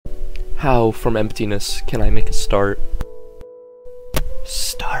How from emptiness can I make a start?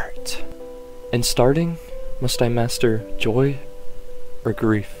 Start. In starting, must I master joy or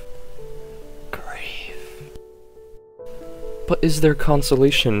grief? Grief. But is there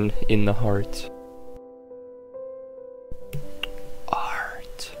consolation in the heart?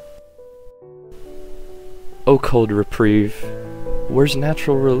 Art. O cold reprieve, where's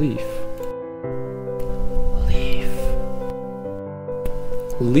natural relief?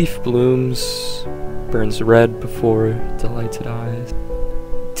 Leaf blooms, burns red before delighted eyes,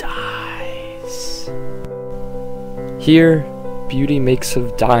 dies. Here, beauty makes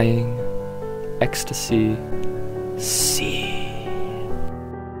of dying, ecstasy, see.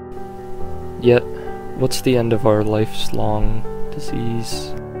 Yet, what's the end of our life's long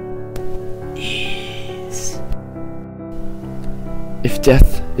disease? Ease. If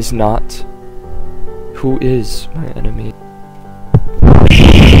death is not, who is my enemy?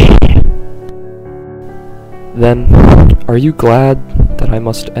 Then, are you glad that I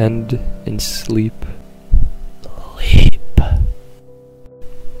must end in sleep? Leap.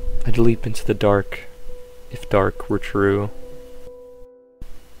 I'd leap into the dark, if dark were true.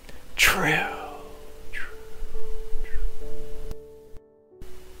 True.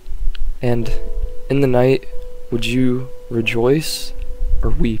 And in the night, would you rejoice or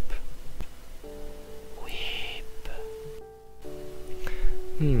weep? Weep.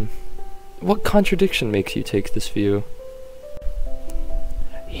 What contradiction makes you take this view?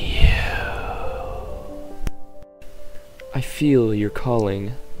 You. I feel your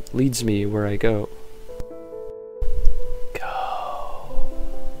calling leads me where I go. Go.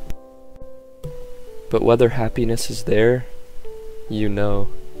 But whether happiness is there, you know.